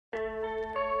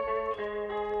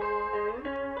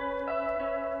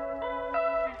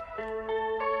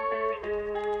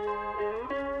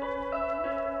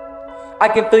I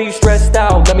can feel you stressed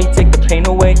out, let me take the pain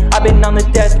away. I've been on the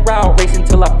death route, racing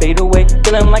till I fade away.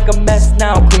 Feeling like a mess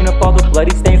now, clean up all the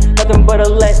bloody stains. Nothing but a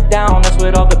letdown, that's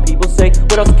what all the people say.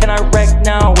 What else can I wreck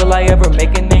now? Will I ever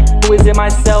make a name? Who is it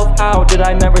myself? How did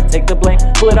I never take the blame?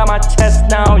 Pull it out my chest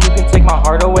now, you can take my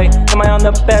heart away. Am I on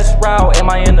the best route? Am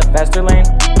I in the faster lane?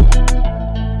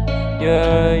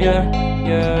 Yeah, yeah,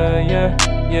 yeah, yeah,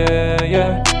 yeah,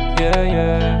 yeah, yeah,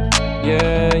 yeah,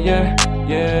 yeah, yeah,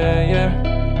 yeah, yeah.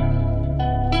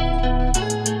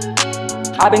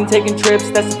 I've been taking trips,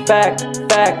 that's a fact.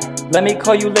 Let me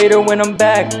call you later when I'm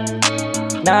back.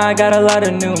 Now I got a lot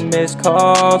of new missed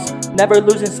calls. Never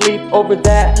losing sleep over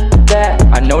that.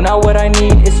 I know now what I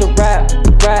need, it's a rap.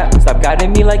 Stop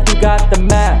guiding me like you got the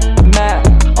map.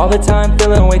 All the time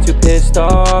feeling way too pissed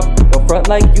off. Don't front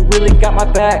like you really got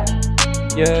my back.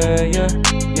 Yeah, yeah,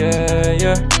 yeah,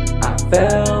 yeah. I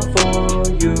fell for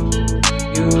you.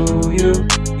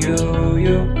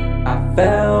 I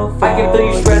fell for you. I can feel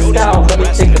you stressed out, let me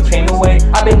take the pain away.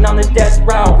 I've been on the death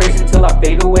route, racing till I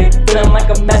fade away. Feeling like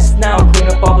a mess now, clean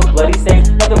up all the bloody stains.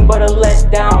 Nothing but a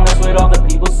letdown, that's what all the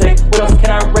people say. What else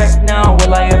can I wreck now?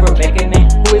 Will I ever make a name?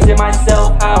 Who is it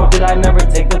myself? How did I never